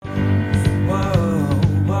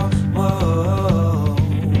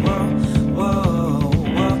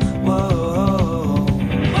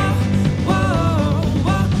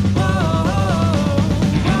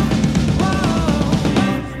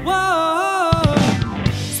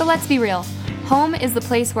So let's be real. Home is the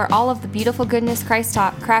place where all of the beautiful goodness Christ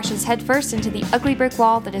taught crashes headfirst into the ugly brick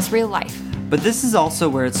wall that is real life. But this is also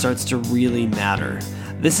where it starts to really matter.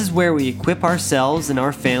 This is where we equip ourselves and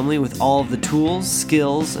our family with all of the tools,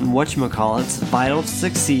 skills, and whatchamacallits vital to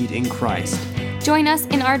succeed in Christ. Join us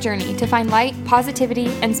in our journey to find light, positivity,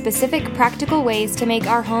 and specific practical ways to make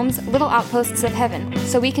our homes little outposts of heaven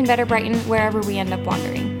so we can better brighten wherever we end up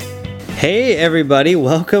wandering. Hey everybody,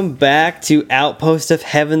 welcome back to Outpost of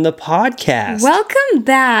Heaven, the podcast. Welcome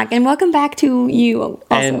back, and welcome back to you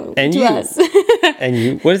also, and to you. us. And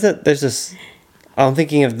you, what is it? There's this, I'm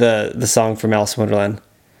thinking of the song from Alice in Wonderland.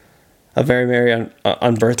 A Very Merry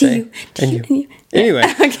on Birthday. You. Anyway,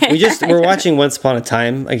 Okay. we're watching Once Upon a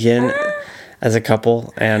Time again as a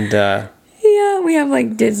couple, and Yeah, we have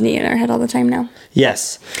like Disney in our head all the time now.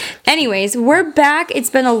 yes. Anyways, we're back.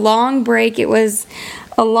 It's been a long break. It was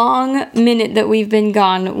a long minute that we've been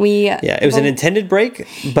gone. It was an intended break,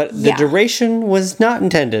 but the Yeah. duration was not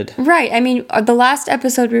intended. Right. I mean, the last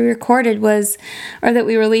episode we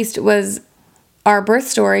released was our birth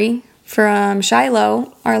story from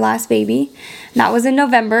Shiloh, our last baby. And that was in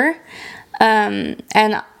November. And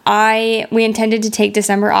we intended to take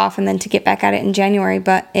December off and then to get back at it in January,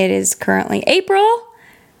 but it is currently April,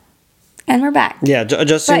 and we're back. Yeah,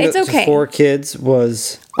 adjusting But it's okay. to 4 kids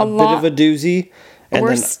was a bit of a doozy. And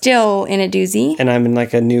We're still in a doozy. and I'm in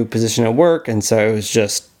like a new position at work, and so it was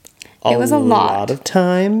just It was a lot of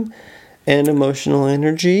time and emotional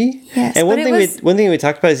energy. Yes, and but one thing we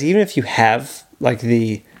talked about is even if you have like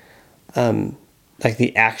the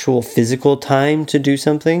actual physical time to do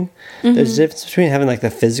something, there's a difference between having like the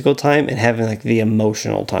physical time and having like the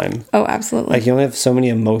emotional time. Oh, absolutely. Like you only have so many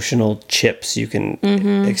emotional chips you can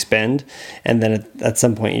expend, and then at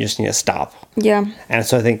some point you just need to stop. Yeah. And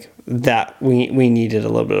so I think that we needed a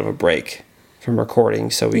little bit of a break from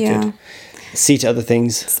recording so we could see to other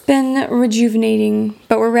things. It's been rejuvenating,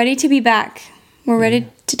 but we're ready to be back. We're ready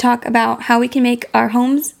to talk about how we can make our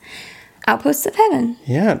homes outposts of heaven.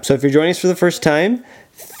 Yeah. So if you're joining us for the first time,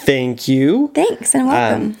 thank you. Thanks and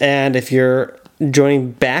welcome. And if you're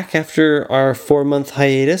joining back after our 4-month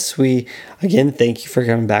hiatus, we again thank you for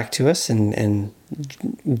coming back to us and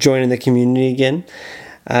joining the community again.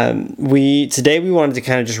 Today we wanted to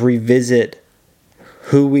kind of just revisit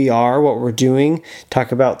who we are, what we're doing,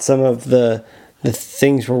 talk about some of the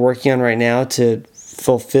things we're working on right now to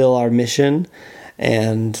fulfill our mission,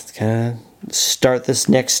 and kind of start this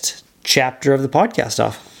next chapter of the podcast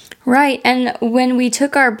off. Right. And when we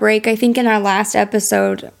took our break, I think in our last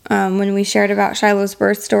episode, when we shared about Shiloh's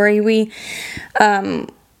birth story, we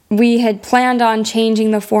had planned on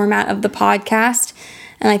changing the format of the podcast.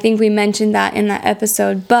 And I think we mentioned that in that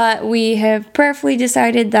episode. But we have prayerfully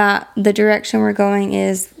decided that the direction we're going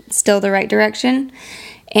is still the right direction.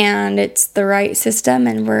 And it's the right system.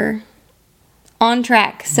 And we're on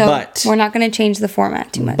track. So we're not going to change the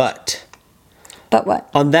format too much. But what?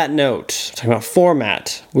 On that note, talking about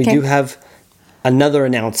format, we do have another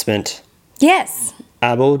announcement. Yes.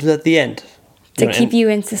 But we'll do that at the end. To keep you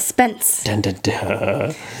in suspense. Dun, dun,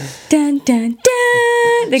 dun. Dun, dun,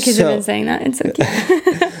 dun. The kids have been saying that. It's so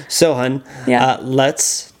cute. So, hun,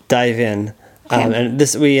 let's dive in. And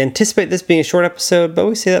we anticipate this being a short episode, but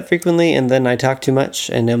we say that frequently, and then I talk too much,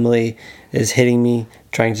 and Emily is hitting me,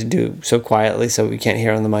 trying to do so quietly so we can't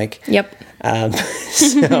hear on the mic. Yep.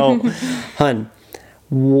 So, hun,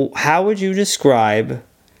 how would you describe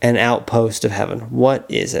an outpost of heaven? What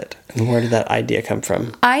is it? And where did that idea come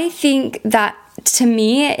from? I think that, to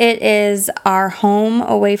me, it is our home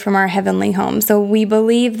away from our heavenly home. So we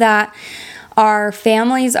believe that our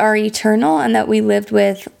families are eternal and that we lived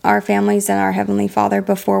with our families and our Heavenly Father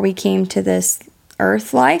before we came to this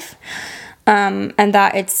earth life. And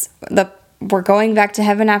that we're going back to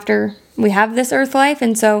heaven after we have this earth life.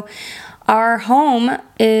 And so our home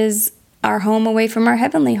is our home away from our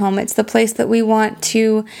heavenly home. It's the place that we want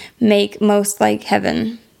to make most like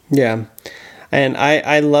heaven. Yeah. And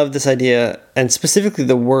I love this idea, and specifically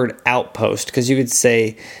the word outpost, because you could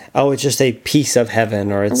say, oh, it's just a piece of heaven,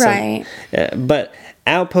 or it's right. But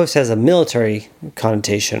outpost has a military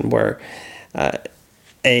connotation where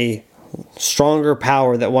a stronger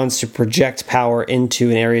power that wants to project power into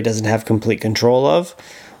an area it doesn't have complete control of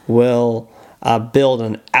will build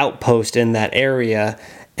an outpost in that area,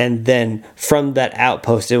 and then from that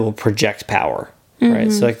outpost it will project power.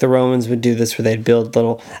 Right, so like the Romans would do this, where they'd build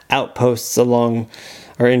little outposts along,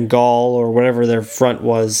 or in Gaul, or whatever their front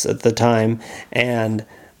was at the time, and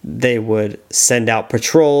they would send out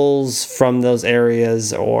patrols from those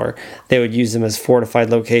areas, or they would use them as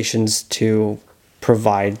fortified locations to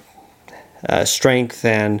provide strength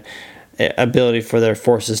and ability for their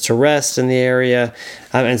forces to rest in the area.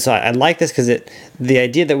 And so I like this because the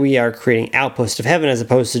idea that we are creating outposts of heaven as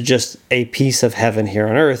opposed to just a piece of heaven here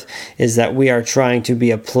on earth is that we are trying to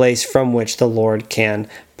be a place from which the Lord can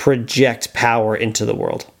project power into the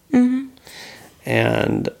world. Mm-hmm.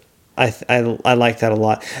 And I like that a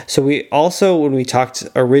lot. So we also, when we talked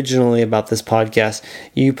originally about this podcast,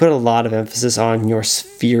 you put a lot of emphasis on your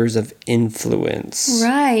spheres of influence.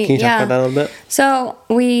 Right. Can you talk about that a little bit? So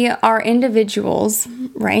we are individuals,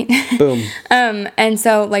 right? Boom. And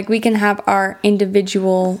so like we can have our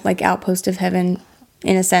individual like outpost of heaven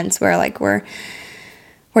in a sense where like we're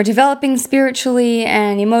developing spiritually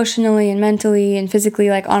and emotionally and mentally and physically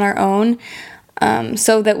like on our own.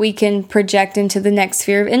 So that we can project into the next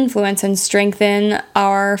sphere of influence and strengthen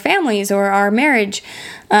our families or our marriage.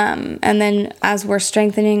 And then as we're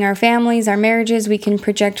strengthening our families, our marriages, we can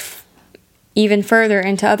project even further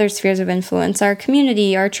into other spheres of influence, our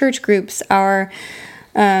community, our church groups, our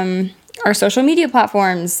social media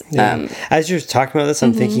platforms. Yeah. As you're talking about this,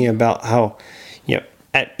 I'm thinking about how,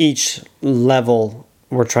 at each level,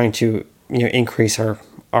 we're trying to, increase our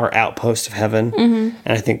outpost of heaven. Mm-hmm.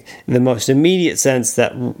 And I think the most immediate sense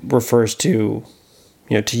that refers to,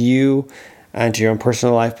 to you and to your own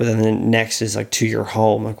personal life, but then the next is like to your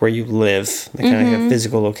home, like where you live, like kind of like a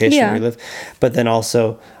physical location where you live. But then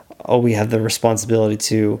also, we have the responsibility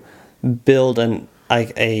to build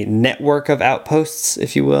a network of outposts,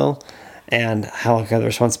 if you will, and how I have the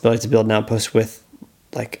responsibility to build an outpost with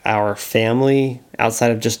like our family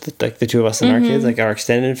outside of just the two of us and our kids, like our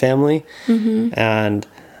extended family. Mm-hmm. And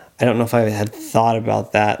I don't know if I had thought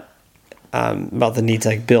about that, about the need to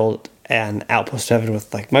like build an outpost of heaven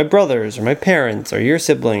with like my brothers or my parents or your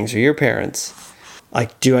siblings or your parents.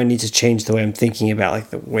 Like, do I need to change the way I'm thinking about like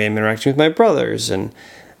the way I'm interacting with my brothers and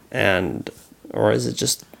or is it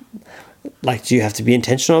just like, do you have to be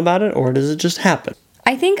intentional about it or does it just happen?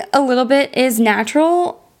 I think a little bit is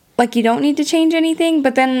natural. Like you don't need to change anything,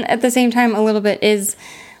 but then at the same time, a little bit is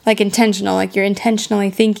like intentional. Like you're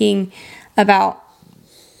intentionally thinking about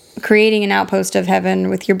creating an outpost of heaven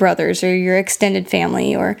with your brothers or your extended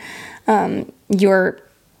family or the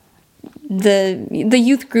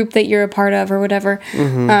youth group that you're a part of or whatever.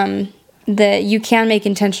 Mm-hmm. That you can make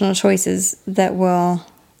intentional choices that will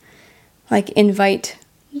like invite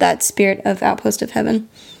that spirit of outpost of heaven.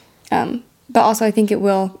 But also I think it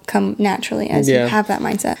will come naturally as you have that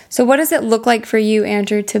mindset. So what does it look like for you,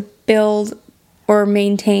 Andrew, to build or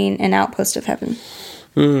maintain an outpost of heaven?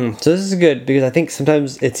 So this is good because I think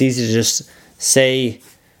sometimes it's easy to just say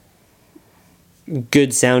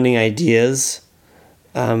good sounding ideas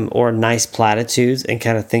or nice platitudes and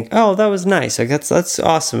kind of think, oh, that was nice. Like that's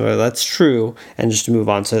awesome. Or that's true. And just to move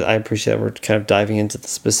on. So I appreciate that we're kind of diving into the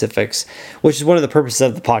specifics, which is one of the purposes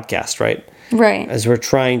of the podcast, right? Right. As we're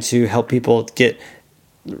trying to help people get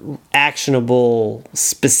actionable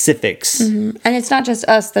specifics. Mm-hmm. And it's not just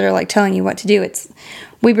us that are like telling you what to do. It's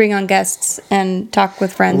we bring on guests and talk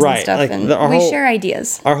with friends and stuff, like and we share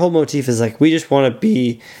ideas. Our whole motif is like we just want to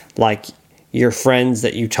be like your friends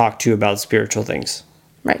that you talk to about spiritual things.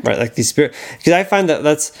 Right. Like these because I find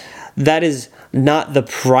that is not the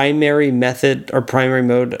primary method or primary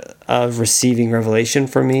mode of receiving revelation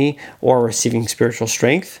for me or receiving spiritual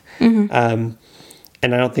strength. Mm-hmm.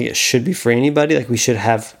 And I don't think it should be for anybody. Like we should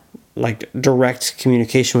have like direct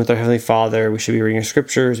communication with our Heavenly Father. We should be reading our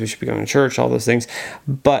scriptures. We should be going to church, all those things.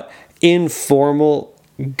 But informal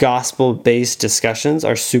gospel-based discussions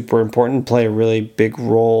are super important, play a really big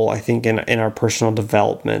role, I think, in our personal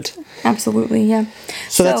development. Absolutely, yeah.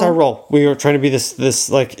 So that's our role. We are trying to be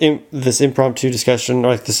this impromptu discussion, or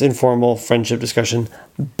like this informal friendship discussion,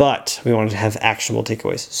 but we wanted to have actionable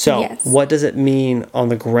takeaways. So What does it mean on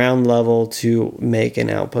the ground level to make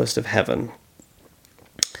an outpost of heaven?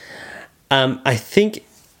 I think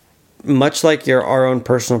much like our own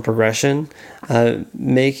personal progression,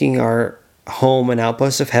 making our home an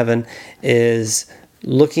outpost of heaven is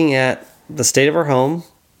looking at the state of our home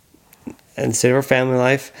and the state of our family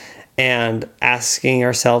life and asking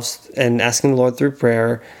ourselves and asking the Lord through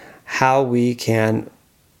prayer how we can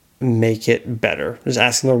make it better. Just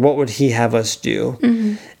asking the Lord, what would He have us do?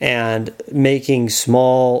 Mm-hmm. And making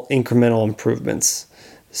small incremental improvements.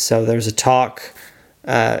 So there's a talk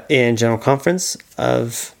in General Conference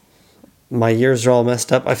of my years are all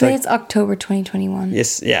messed up. I feel like it's October 2021.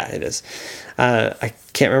 Yes, yeah, it is. I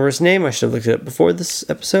can't remember his name. I should have looked it up before this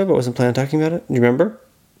episode, but I wasn't planning on talking about it. Do you remember?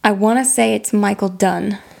 I want to say it's Michael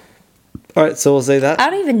Dunn. All right, so we'll say that. I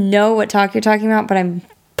don't even know what talk you're talking about, but I'm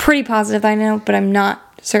pretty positive I know, but I'm not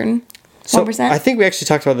certain. 1%. So I think we actually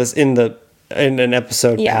talked about this in an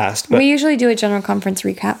episode past. But we usually do a General Conference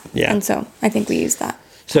recap. Yeah. And so I think we use that.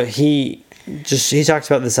 So he talks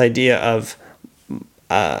about this idea of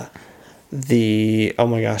the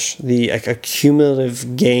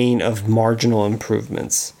accumulative gain of marginal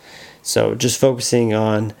improvements. So just focusing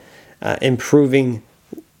on improving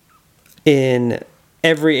in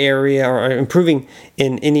every area, or improving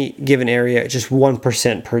in any given area just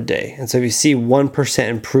 1% per day. And so if you see 1%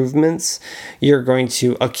 improvements, you're going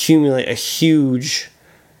to accumulate a huge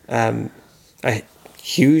improvement.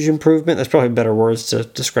 That's probably better words to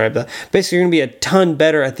describe that. Basically, you're going to be a ton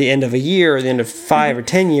better at the end of a year, or the end of 5 or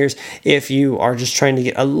 10 years, if you are just trying to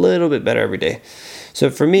get a little bit better every day. So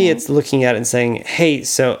for me, it's looking at it and saying, hey,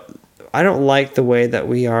 so I don't like the way that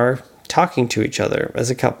we are talking to each other as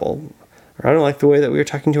a couple, or I don't like the way that we are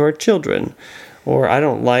talking to our children, or I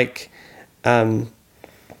don't like I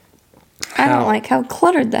don't like how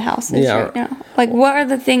cluttered the house is right now. Like, what are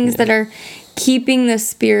the things that are keeping the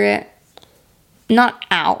Spirit not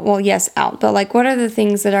out? Well, yes, out. But, like, what are the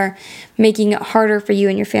things that are making it harder for you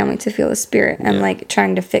and your family to feel the Spirit, and, like,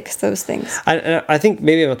 trying to fix those things? I think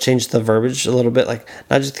maybe I'll change the verbiage a little bit. Like,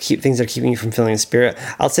 not just the things that are keeping you from feeling the Spirit.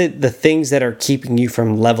 I'll say the things that are keeping you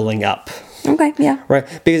from leveling up. Okay, yeah. Right?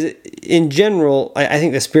 Because in general, I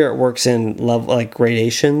think the Spirit works in level, like,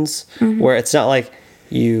 gradations, where it's not like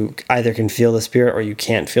you either can feel the Spirit or you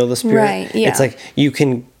can't feel the Spirit. Right, yeah. It's like you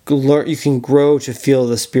can grow to feel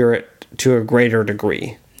the Spirit to a greater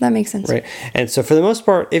degree. That makes sense. Right? And so for the most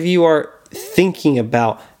part, if you are thinking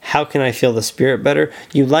about how can I feel the Spirit better,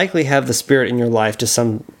 you likely have the Spirit in your life to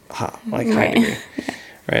some high degree.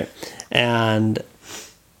 Right? And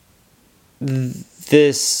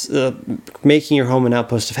this making your home an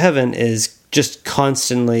outpost of heaven is just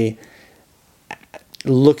constantly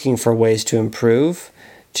looking for ways to improve,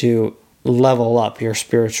 to level up your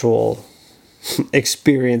spiritual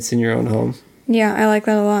experience in your own home. Yeah, I like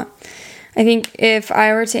that a lot. I think if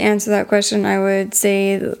I were to answer that question, I would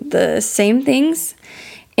say the same things.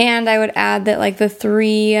 And I would add that, like, the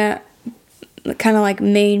 3 kind of like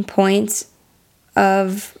main points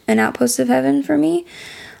of an outpost of heaven for me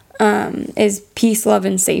is peace, love,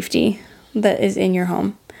 and safety that is in your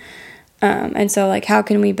home. And so, like, how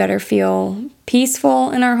can we better feel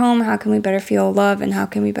peaceful in our home? How can we better feel love? And how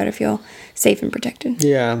can we better feel safe and protected?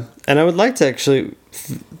 Yeah. And I would like to actually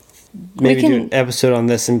maybe do an episode on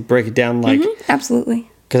this and break it down, like... absolutely.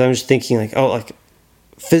 Because I'm just thinking, like,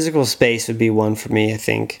 physical space would be one for me, I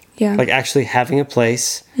think. Yeah. Like, actually having a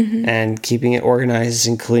place and keeping it organized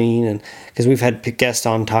and clean. And because we've had guests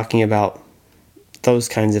on talking about those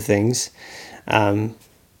kinds of things. And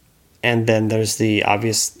then there's the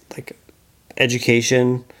obvious, like,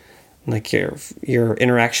 education, like your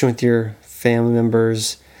interaction with your family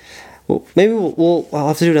members. Well, maybe I'll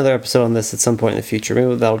have to do another episode on this at some point in the future.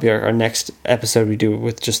 Maybe that'll be our next episode we do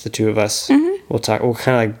with just the two of us. We'll kind of,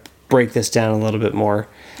 like, break this down a little bit more.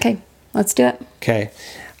 Okay, let's do it. Okay.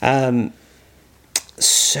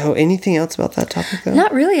 So anything else about that topic, though?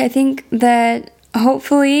 Not really. I think that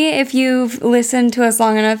hopefully if you've listened to us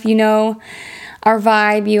long enough, you know our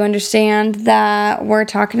vibe, you understand that we're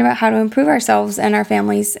talking about how to improve ourselves and our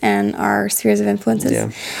families and our spheres of influences. Yeah.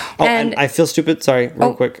 Oh, and I feel stupid. Sorry,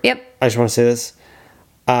 real quick. Yep. I just want to say this.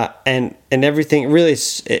 And everything, really,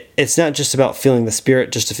 it's not just about feeling the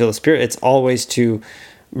Spirit just to feel the Spirit. It's always to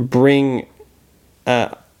bring...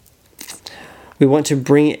 we want to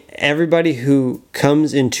bring everybody who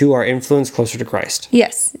comes into our influence closer to Christ.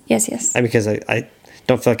 Yes. Because I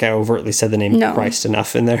don't feel like I overtly said the name Christ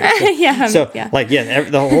enough in there.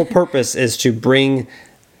 The whole purpose is to bring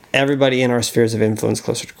everybody in our spheres of influence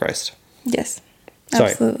closer to Christ. Yes,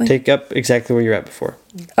 Sorry, absolutely. take up exactly where you're at before.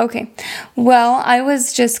 Okay. Well, I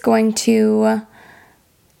was just going to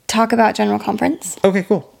talk about General Conference. Okay,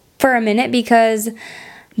 cool. For a minute, because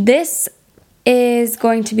this is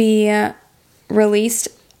going to be released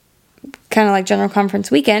kind of like General Conference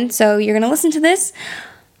weekend. So you're going to listen to this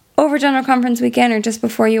over General Conference weekend, or just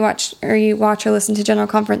before you watch or listen to General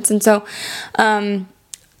Conference. And so,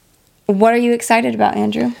 what are you excited about,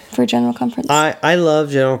 Andrew, for General Conference? I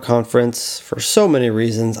love General Conference for so many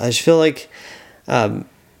reasons. I just feel like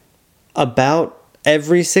about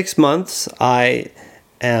every 6 months, I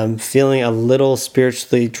am feeling a little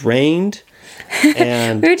spiritually drained.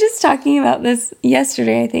 And we were just talking about this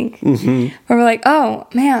yesterday, I think, where we're like, oh,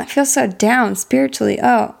 man, I feel so down spiritually.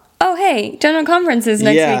 Oh, hey, General Conference is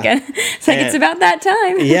next weekend. It's like, it's about that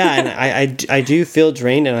time. And I do feel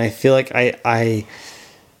drained, and I feel like I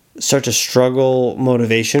start to struggle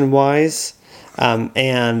motivation-wise,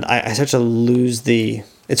 and I start to lose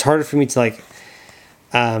it's harder for me to, like,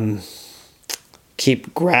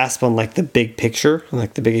 keep grasp on, like, the big picture,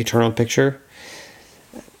 like the big eternal picture.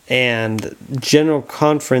 And General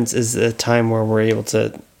Conference is a time where we're able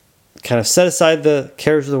to kind of set aside the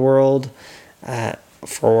cares of the world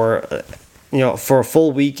for a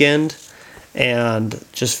full weekend and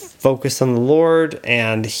just focus on the Lord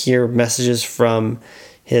and hear messages from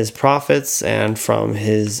his prophets and from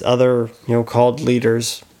his other, called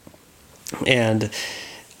leaders. And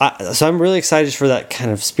so I'm really excited for that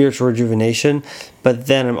kind of spiritual rejuvenation, but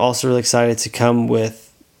then I'm also really excited to come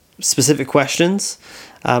with specific questions.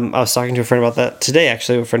 I was talking to a friend about that today,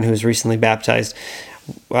 actually, a friend who was recently baptized,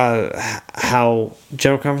 how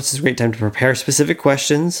General Conference is a great time to prepare specific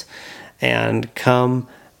questions and come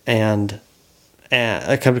to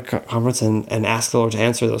conference and ask the Lord to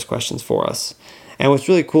answer those questions for us. And what's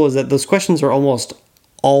really cool is that those questions are almost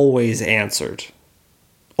always answered.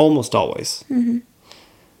 Almost always. Mm-hmm.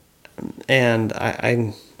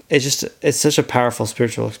 And it's such a powerful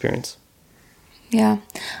spiritual experience. Yeah.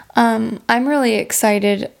 I'm really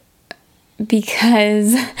excited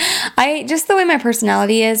because just the way my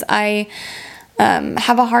personality is, I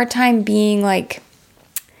have a hard time being like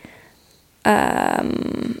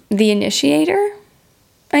the initiator,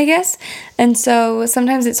 I guess. And so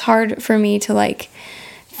sometimes it's hard for me to like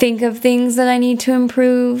think of things that I need to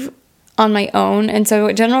improve on my own. And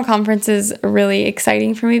so General Conference is really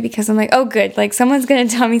exciting for me because I'm like, oh good, like someone's going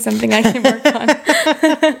to tell me something I can work on.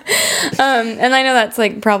 And I know that's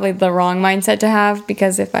like probably the wrong mindset to have,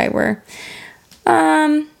 because if I were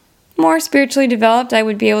more spiritually developed, I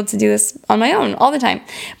would be able to do this on my own all the time.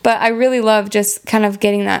 But I really love just kind of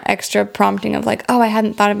getting that extra prompting of like, oh, I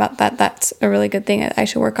hadn't thought about that. That's a really good thing that I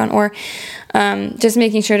should work on. Or just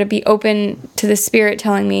making sure to be open to the Spirit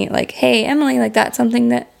telling me like, hey, Emily, like that's something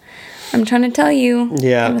that I'm trying to tell you.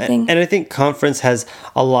 Yeah. Kind of thing. And I think conference is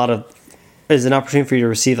an opportunity for you to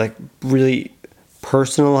receive like really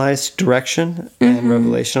personalized direction and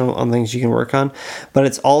revelation on things you can work on. But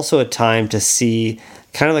it's also a time to see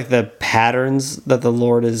kind of like the patterns that the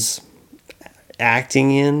Lord is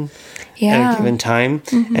acting in at a given time.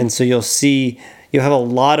 Mm-hmm. And so you'll have a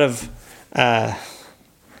lot of, how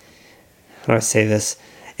do I say this?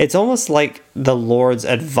 It's almost like the Lord's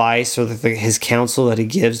advice or his counsel that he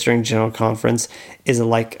gives during General Conference is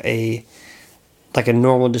like a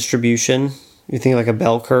normal distribution. You think like a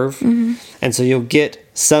bell curve. Mm-hmm. And so you'll get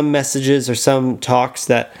some messages or some talks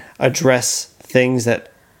that address things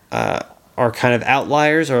that are kind of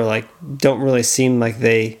outliers or like don't really seem like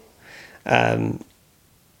they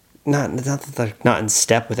not that they're not in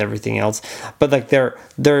step with everything else, but like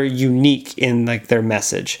they're unique in like their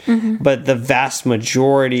message. Mm-hmm. But the vast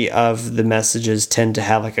majority of the messages tend to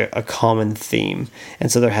have like a common theme.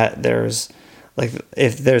 And so there's like,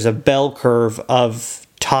 if there's a bell curve of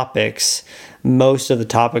topics, most of the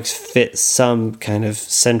topics fit some kind of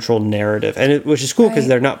central narrative, and which is cool because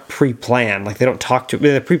they're not pre-planned. Like they're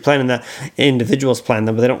pre-planned and the individuals plan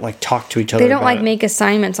them, but they don't like talk to each other. They don't like make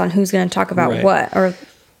assignments on who's going to talk about what, or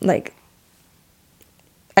like,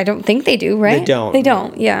 I don't think they do, right? They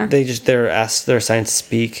don't. Yeah. They're assigned to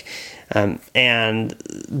speak. And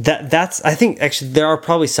that's, I think actually there are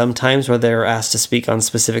probably some times where they're asked to speak on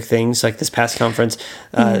specific things. Like this past conference,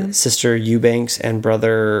 Sister Eubanks and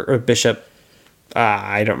Bishop,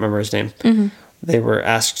 I don't remember his name. Mm-hmm. They were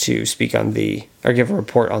asked to speak on or give a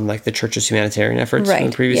report on like the church's humanitarian efforts from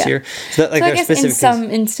the previous year. So that, like, I guess in some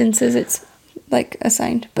instances it's like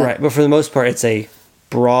assigned. But. Right. But for the most part, it's a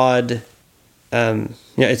broad,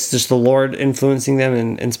 it's just the Lord influencing them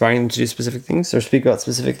and inspiring them to do specific things or speak about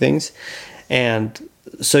specific things. And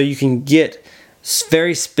so you can get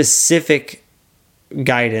very specific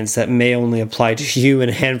guidance that may only apply to you and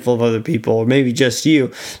a handful of other people, or maybe just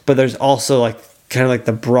you. But there's also like kind of like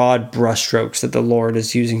the broad brushstrokes that the Lord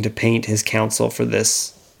is using to paint his counsel for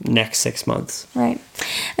this next 6 months. Right.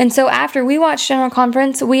 And so after we watch General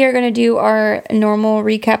Conference, we are going to do our normal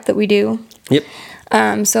recap that we do. Yep.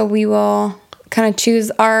 So we will kind of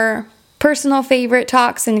choose our personal favorite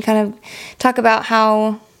talks and kind of talk about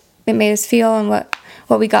how it made us feel and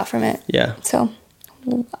what we got from it. Yeah. So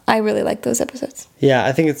I really like those episodes. Yeah,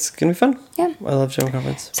 I think it's going to be fun. Yeah. I love General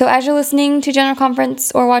Conference. So as you're listening to General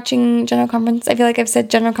Conference or watching General Conference, I feel like I've said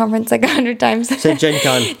General Conference like 100 times. Say Gen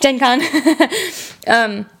Con. Gen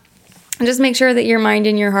Con. Just make sure that your mind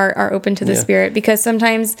and your heart are open to the Spirit, because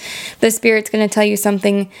sometimes the Spirit's going to tell you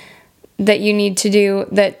something that you need to do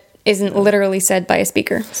that isn't literally said by a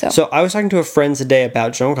speaker. So I was talking to a friend today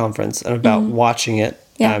about General Conference and about watching it.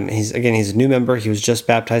 Yeah. He's a new member. He was just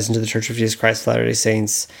baptized into the Church of Jesus Christ of Latter-day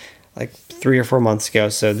Saints like 3 or 4 months ago.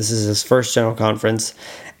 So this is his first General Conference.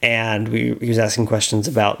 And he was asking questions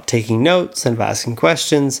about taking notes and about asking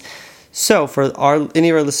questions. So for any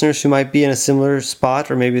of our listeners who might be in a similar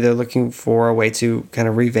spot, or maybe they're looking for a way to kind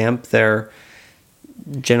of revamp their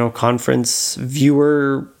general conference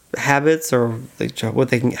viewer habits, or like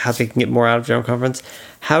how they can get more out of general conference,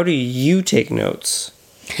 how do you take notes?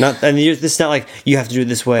 It's not like you have to do it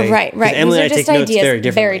this way. Right. Emily and I take notes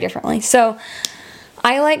very differently. So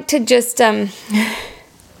I like to just, I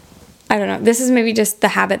don't know, this is maybe just the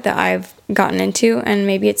habit that I've gotten into, and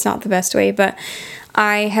maybe it's not the best way, but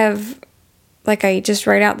I just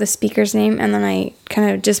write out the speaker's name, and then I kind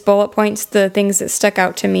of just bullet points the things that stuck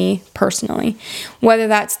out to me personally, whether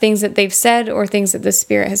that's things that they've said or things that the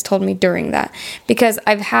Spirit has told me during that. Because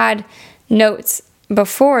I've had notes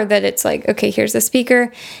before that it's like, okay, here's the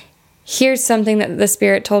speaker, here's something that the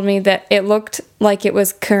Spirit told me that it looked like it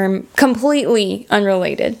was completely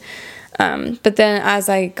unrelated. But then as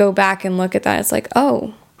I go back and look at that, it's like,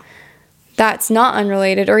 oh, that's not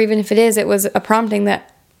unrelated. Or even if it is, it was a prompting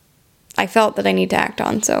that I felt that I need to act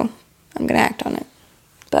on, so I'm going to act on it.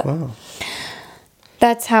 But wow.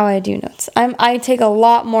 That's how I do notes. I take a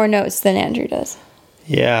lot more notes than Andrew does.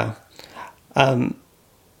 Yeah.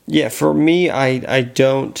 For me, I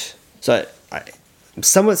don't. So I'm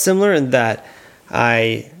somewhat similar in that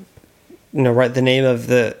I write the name of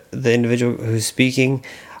the individual who's speaking,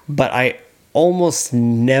 but I almost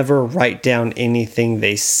never write down anything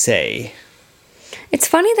they say. It's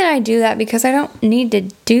funny that I do that because I don't need to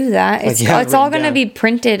do that. It's all going to be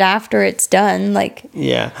printed after it's done.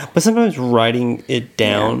 Yeah, but sometimes writing it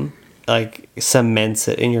down cements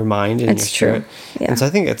it in your mind and it's your spirit. True. Yeah. And so I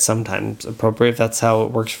think it's sometimes appropriate if that's how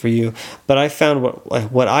it works for you. But I found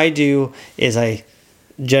what I do is I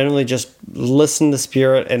generally just listen to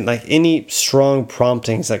Spirit, and any strong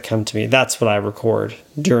promptings that come to me, that's what I record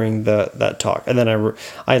during that talk, and then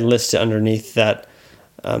I list it underneath that.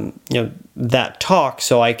 That talk,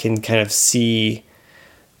 so I can kind of see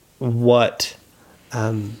what,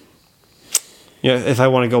 if I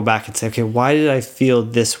want to go back and say, okay, why did I feel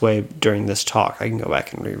this way during this talk? I can go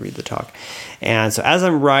back and reread the talk. And so as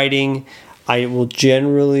I'm writing, I will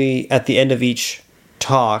generally, at the end of each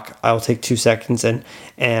talk, I'll take 2 seconds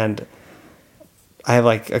and I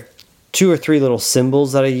have 2 or 3 little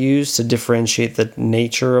symbols that I use to differentiate the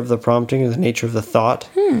nature of the prompting or the nature of the thought.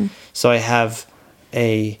 So I have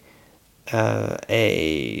a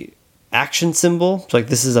action symbol, so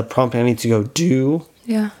this is a prompt I need to go do.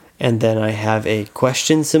 Yeah. And then I have a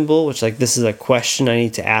question symbol, which this is a question I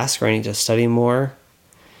need to ask or I need to study more.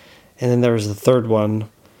 And then there was the third one,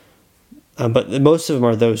 but most of them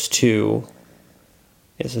are those 2.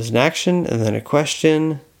 This is an action and then a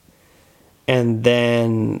question, and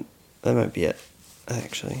then that might be it.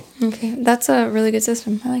 Actually. Okay, that's a really good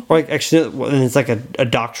system. I like that. Or actually, it's a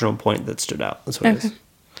doctrinal point that stood out. That's what it is.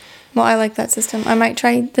 Well, I like that system. I might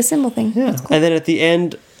try the symbol thing. Yeah. Cool. And then at the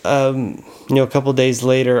end, a couple of days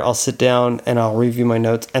later, I'll sit down and I'll review my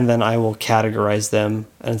notes, and then I will categorize them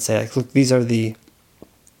and say, look, these are the.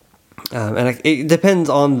 It depends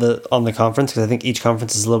on the conference, because I think each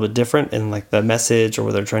conference is a little bit different in the message or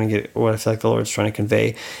what they're trying to get, what I feel like the Lord's trying to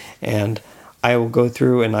convey, and I will go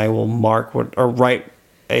through and I will mark or write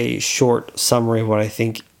a short summary of what I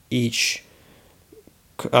think each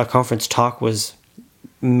conference talk was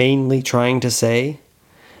mainly trying to say,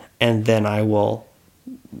 and then I will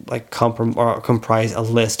comprise a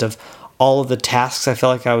list of all of the tasks I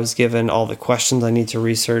felt like I was given, all the questions I need to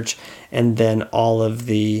research, and then all of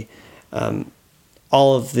the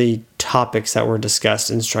topics that were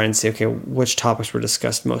discussed, and try and see, okay, which topics were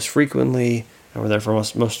discussed most frequently and were therefore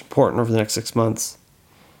most important over the next 6 months.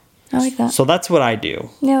 I like that. So that's what I do.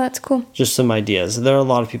 Yeah, that's cool. Just some ideas. There are a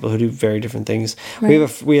lot of people who do very different things.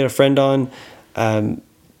 Right. We had a friend on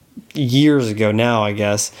years ago now, I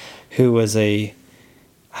guess, who was how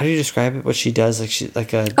do you describe it? What she does?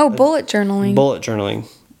 Bullet journaling. Bullet journaling.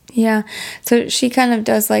 Yeah. So she kind of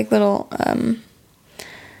does little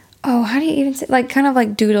how do you even say, kind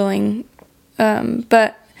of doodling,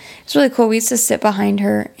 but it's really cool. We used to sit behind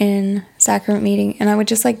her in sacrament meeting, and I would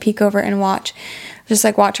just peek over and watch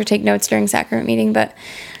her take notes during sacrament meeting, but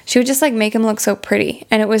she would just make them look so pretty,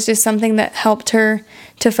 and it was just something that helped her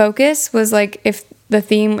to focus. Was if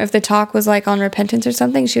the talk was on repentance or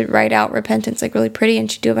something, she would write out repentance really pretty,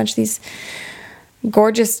 and she'd do a bunch of these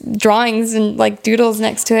gorgeous drawings and doodles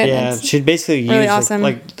next to it. Yeah, she'd basically really use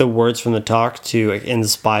awesome. The words from the talk to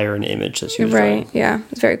inspire an image that she was drawing. Right, yeah,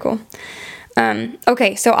 it's very cool.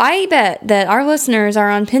 Okay, so I bet that our listeners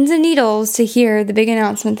are on pins and needles to hear the big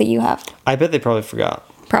announcement that you have. I bet they probably forgot.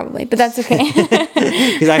 Probably, but that's okay.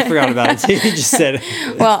 Because I forgot about it, so you just said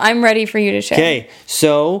it. Well, I'm ready for you to share. Okay,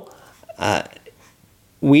 so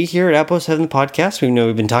we here at Outpost Heaven Podcast,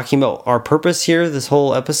 we've been talking about our purpose here this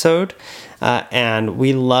whole episode, and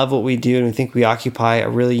we love what we do, and we think we occupy a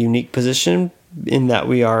really unique position in that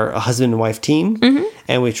we are a husband and wife team,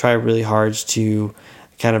 and we try really hard to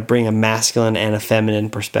kind of bring a masculine and a feminine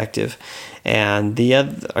perspective. And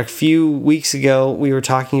a few weeks ago, we were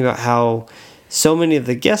talking about how so many of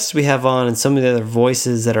the guests we have on and some of the other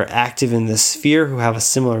voices that are active in this sphere who have a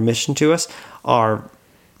similar mission to us are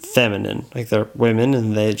feminine, like they're women,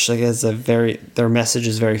 and they just, like, their message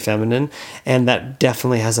is very feminine, and that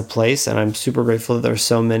definitely has a place. And I'm super grateful that there's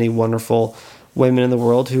so many wonderful women in the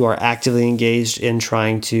world who are actively engaged in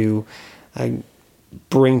trying to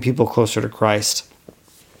bring people closer to Christ,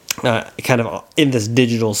 kind of in this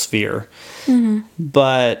digital sphere.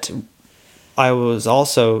 But I was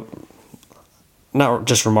also not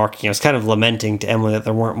just remarking, I was kind of lamenting to Emily that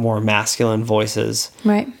there weren't more masculine voices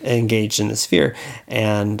engaged in the sphere.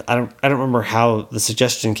 And I don't remember how the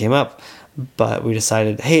suggestion came up, but we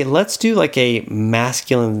decided, hey, let's do like a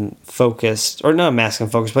masculine focused, or not a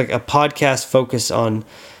masculine focused, but like a podcast focused on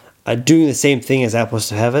doing the same thing as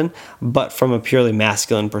Outpost of Heaven, but from a purely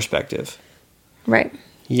masculine perspective. Right.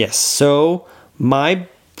 Yes. So my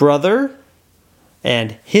brother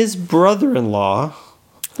and his brother-in-law,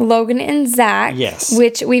 Logan and Zach, yes,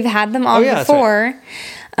 which we've had them on before.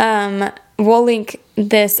 Right. We'll link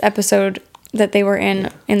this episode that they were in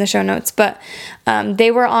the show notes, but they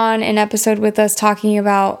were on an episode with us talking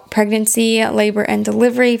about pregnancy, labor, and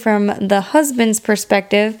delivery from the husband's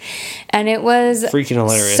perspective, and it was freaking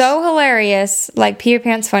hilarious. So hilarious, like Peter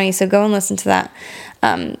Pan's funny. So go and listen to that.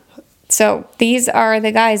 So these are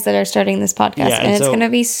the guys that are starting this podcast, and it's going to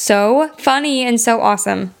be so funny and so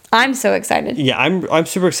awesome. I'm so excited. Yeah, I'm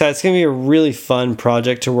super excited. It's going to be a really fun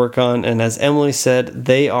project to work on, and as Emily said,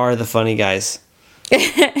 they are the funny guys.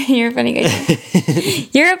 You're a funny guy too.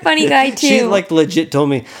 You're a funny guy too. She like legit told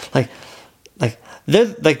me like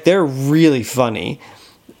they're really funny.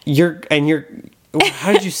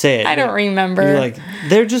 How did you say it? I don't remember. You're like,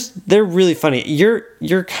 they're really funny.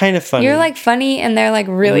 You're kind of funny. You're like funny and they're like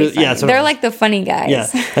really funny. Yeah, they're like the funny guys. Yeah,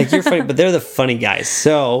 like you're funny, but they're the funny guys.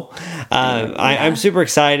 So I'm super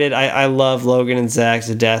excited. I love Logan and Zach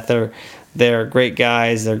to death. They're great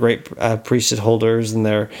guys. They're great priesthood holders, and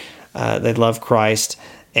they love Christ,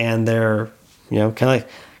 and they're kind of like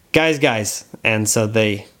guys. And so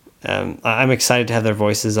I'm excited to have their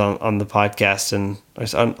voices on the podcast and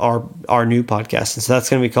on our new podcast. And so that's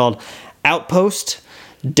going to be called Outpost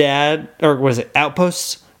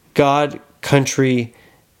Outpost, God, Country,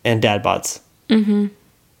 and Dad Bods.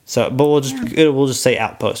 So, but we'll just say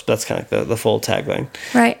Outpost. But that's kind of like the full tagline.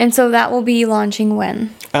 Right. And so that will be launching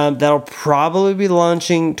when? That'll probably be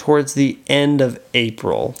launching towards the end of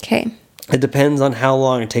April. Okay. It depends on how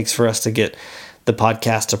long it takes for us to get the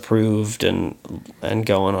podcast approved and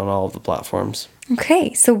going on all of the platforms.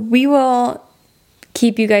 Okay, so we will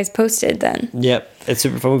keep you guys posted then. Yep, it's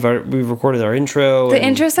super fun. We've recorded our intro. The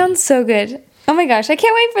intro sounds so good. Oh my gosh, I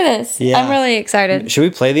can't wait for this. Yeah. I'm really excited. Should we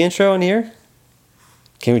play the intro on here?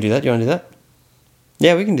 Can we do that? You want to do that?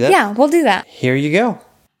 Yeah, we can do that. Yeah, we'll do that. Here you go.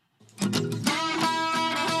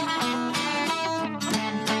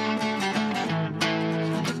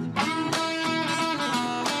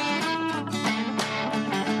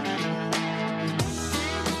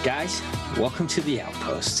 Guys, welcome to The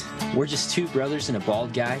Outpost. We're just two brothers and a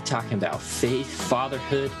bald guy talking about faith,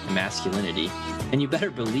 fatherhood, and masculinity. And you better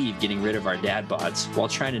believe getting rid of our dad bods while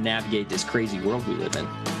trying to navigate this crazy world we live in.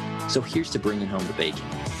 So here's to bringing home the bacon.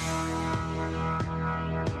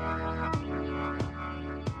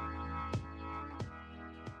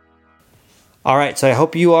 All right, so I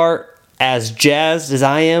hope you are as jazzed as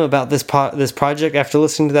I am about this project after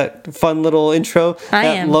listening to that fun little intro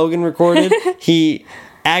that Logan recorded. He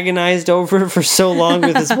agonized over it for so long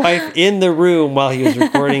with his wife in the room while he was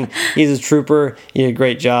recording. He's a trooper. He did a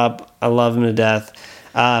great job. I love him to death.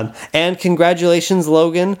 And congratulations,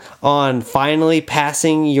 Logan, on finally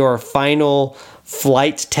passing your final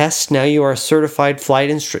flight test. Now you are a certified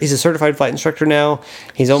flight instructor. He's a certified flight instructor now.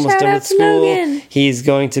 He's almost done with school. Logan. He's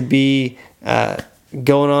going to be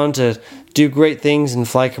going on to do great things and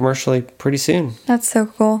fly commercially pretty soon. That's so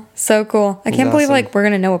cool. So cool. I can't believe like we're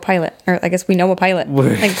gonna know a pilot, or I guess we know a pilot.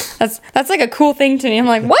 Like that's like a cool thing to me. I'm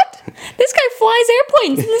like, what? This guy flies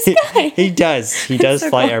airplanes in the sky. He does. He does so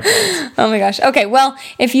fly airplanes. Oh my gosh. Okay. Well,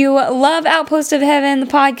 if you love Outpost of Heaven, the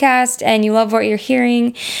podcast, and you love what you're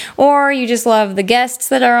hearing, or you just love the guests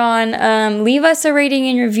that are on, leave us a rating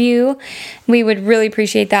and review. We would really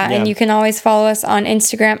appreciate that. Yeah. And you can always follow us on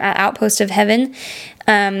Instagram at Outpost of Heaven.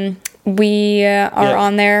 we are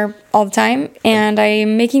on there all the time, and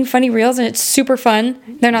I'm making funny reels, and it's super fun.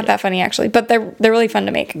 They're not that funny actually, but they're really fun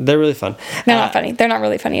to make. They're really fun. They're not funny. They're not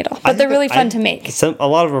really funny at all, but they're really fun to make. A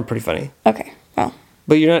lot of them are pretty funny. Okay, well.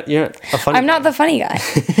 But you're not a funny. I'm not the funny guy.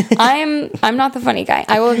 I'm not the funny guy.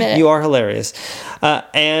 I will admit it. You are hilarious.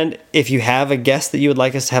 And if you have a guest that you would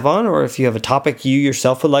like us to have on, or if you have a topic you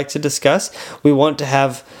yourself would like to discuss, we want to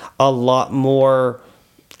have a lot more.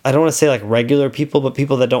 I don't want to say like regular people, but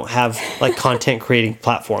people that don't have like content creating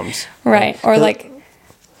platforms. Right. Or like,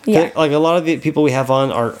 yeah. Like a lot of the people we have on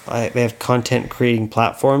they have content creating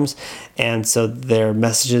platforms, and so their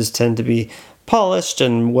messages tend to be polished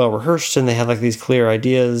and well rehearsed, and they have like these clear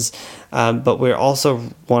ideas. But we also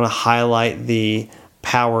want to highlight the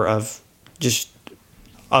power of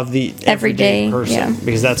the everyday person,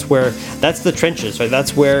 because that's the trenches, right?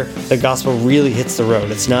 That's where the gospel really hits the road.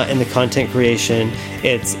 It's not in the content creation,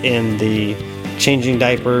 it's in the changing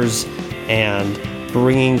diapers and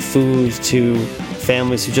bringing food to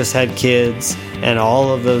families who just had kids and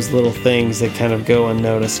all of those little things that kind of go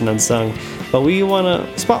unnoticed and unsung. But we want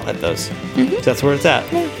to spotlight those. That's where it's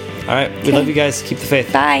at. Yeah. All right. We love you guys. Keep the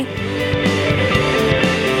faith. Bye.